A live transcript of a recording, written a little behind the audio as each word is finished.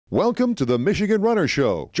Welcome to the Michigan Runner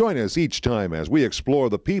Show. Join us each time as we explore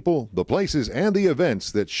the people, the places, and the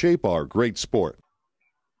events that shape our great sport.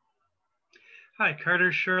 Hi,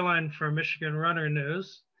 Carter Sherline for Michigan Runner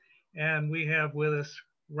News. And we have with us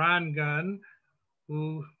Ron Gunn,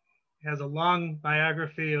 who has a long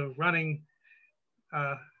biography of running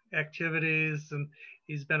activities. And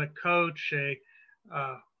he's been a coach, a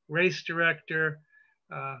race director.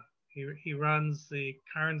 He runs the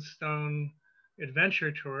Carnstone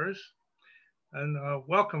Adventure Tours. And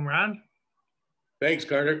welcome, Ron. Thanks,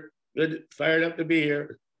 Carter. Good, fired up to be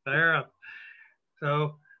here. Fire up.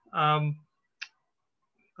 So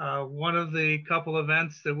one of the couple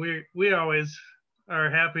events that we always are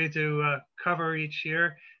happy to cover each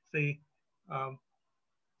year is the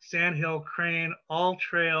Sandhill Crane All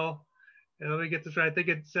Trail. And let me get this right. I think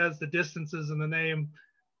it says the distances in the name: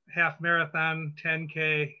 half marathon,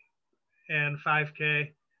 10K, and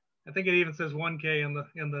 5K. I think it even says 1K in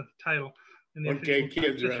the title, in the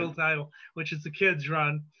 1K official title, which is the kids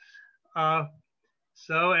run. Now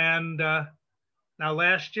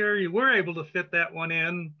last year you were able to fit that one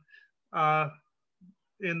in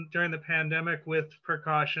during the pandemic with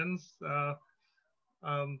precautions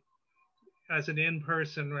as an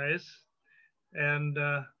in-person race, and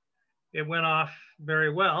it went off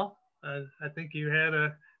very well. I think you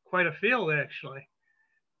had quite a field actually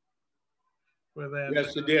for that.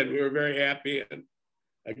 Yes, it did. We were very happy, and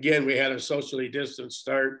again, we had a socially distanced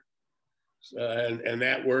start, and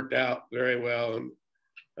that worked out very well.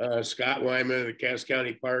 And Scott Wyman of the Cass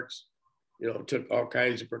County Parks, took all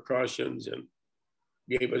kinds of precautions and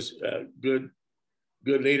gave us good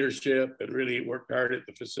leadership and really worked hard at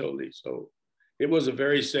the facility. So it was a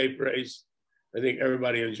very safe race. I think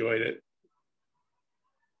everybody enjoyed it.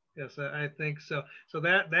 Yes, I think so. So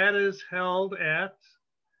that is held at.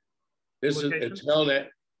 It's held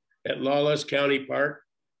at Lawless County Park.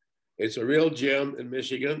 It's a real gym in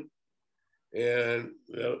Michigan, and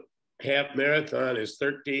the half marathon is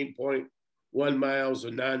 13.1 miles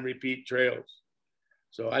of non-repeat trails.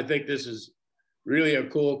 So I think this is really a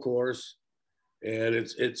cool course, and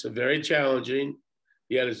it's a very challenging,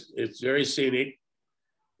 yet it's very scenic,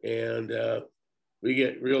 and we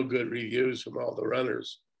get real good reviews from all the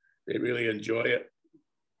runners. They really enjoy it.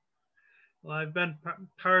 Well, I've been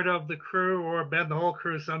part of the crew, or been the whole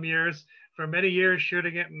crew for many years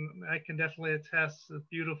shooting it, and I can definitely attest to the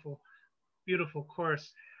beautiful, beautiful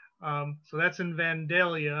course. So that's in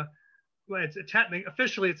Vandalia. Well,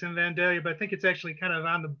 officially it's in Vandalia, but I think it's actually kind of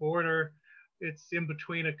on the border. It's in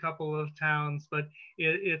between a couple of towns, but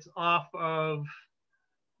it's off of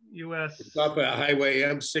US. It's off of Highway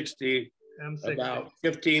M60, about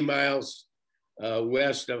 15 miles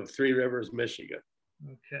west of Three Rivers, Michigan.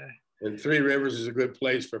 Okay. And Three Rivers is a good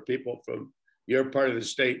place for people from your part of the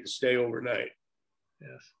state to stay overnight.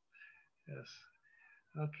 Yes, yes.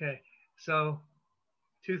 Okay, so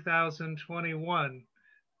 2021,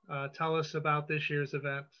 tell us about this year's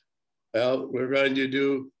event. Well, we're going to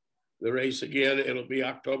do the race again. It'll be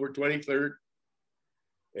October 23rd,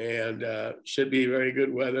 and should be very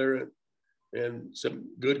good weather and some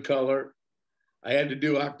good color. I had to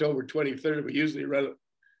do October 23rd. We usually run it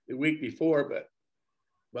the week before, but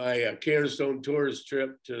my Carnstone Tours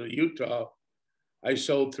trip to Utah, I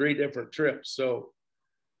sold 3 different trips. So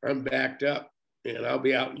I'm backed up, and I'll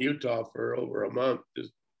be out in Utah for over a month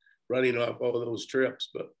just running off all of those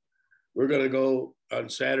trips. But we're going to go on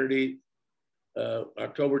Saturday,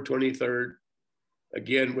 October 23rd,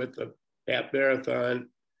 again with the half marathon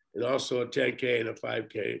and also a 10K and a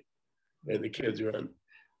 5K, and the kids run.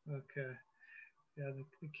 Okay. Yeah,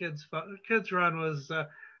 the kids run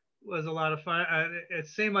was a lot of fun. It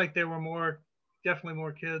seemed like there were definitely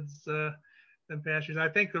more kids than past years. I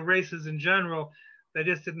think the races in general, they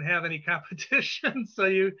just didn't have any competition, so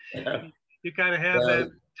you kind of have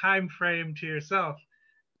that time frame to yourself.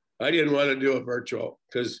 I didn't want to do a virtual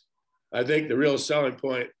because I think the real selling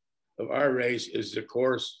point of our race is the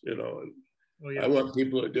course, and I want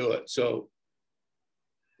people to do it. So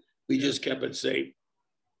we just kept it safe.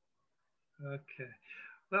 Okay.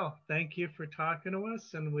 Well, thank you for talking to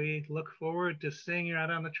us, and we look forward to seeing you out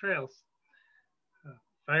on the trails.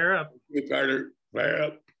 Fire up. Thank you, Carter. Fire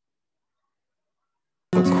up.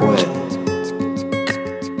 Never quit.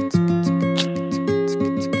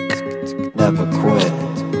 Never quit.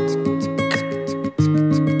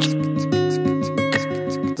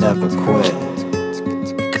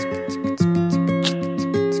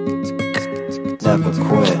 Never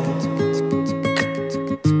quit.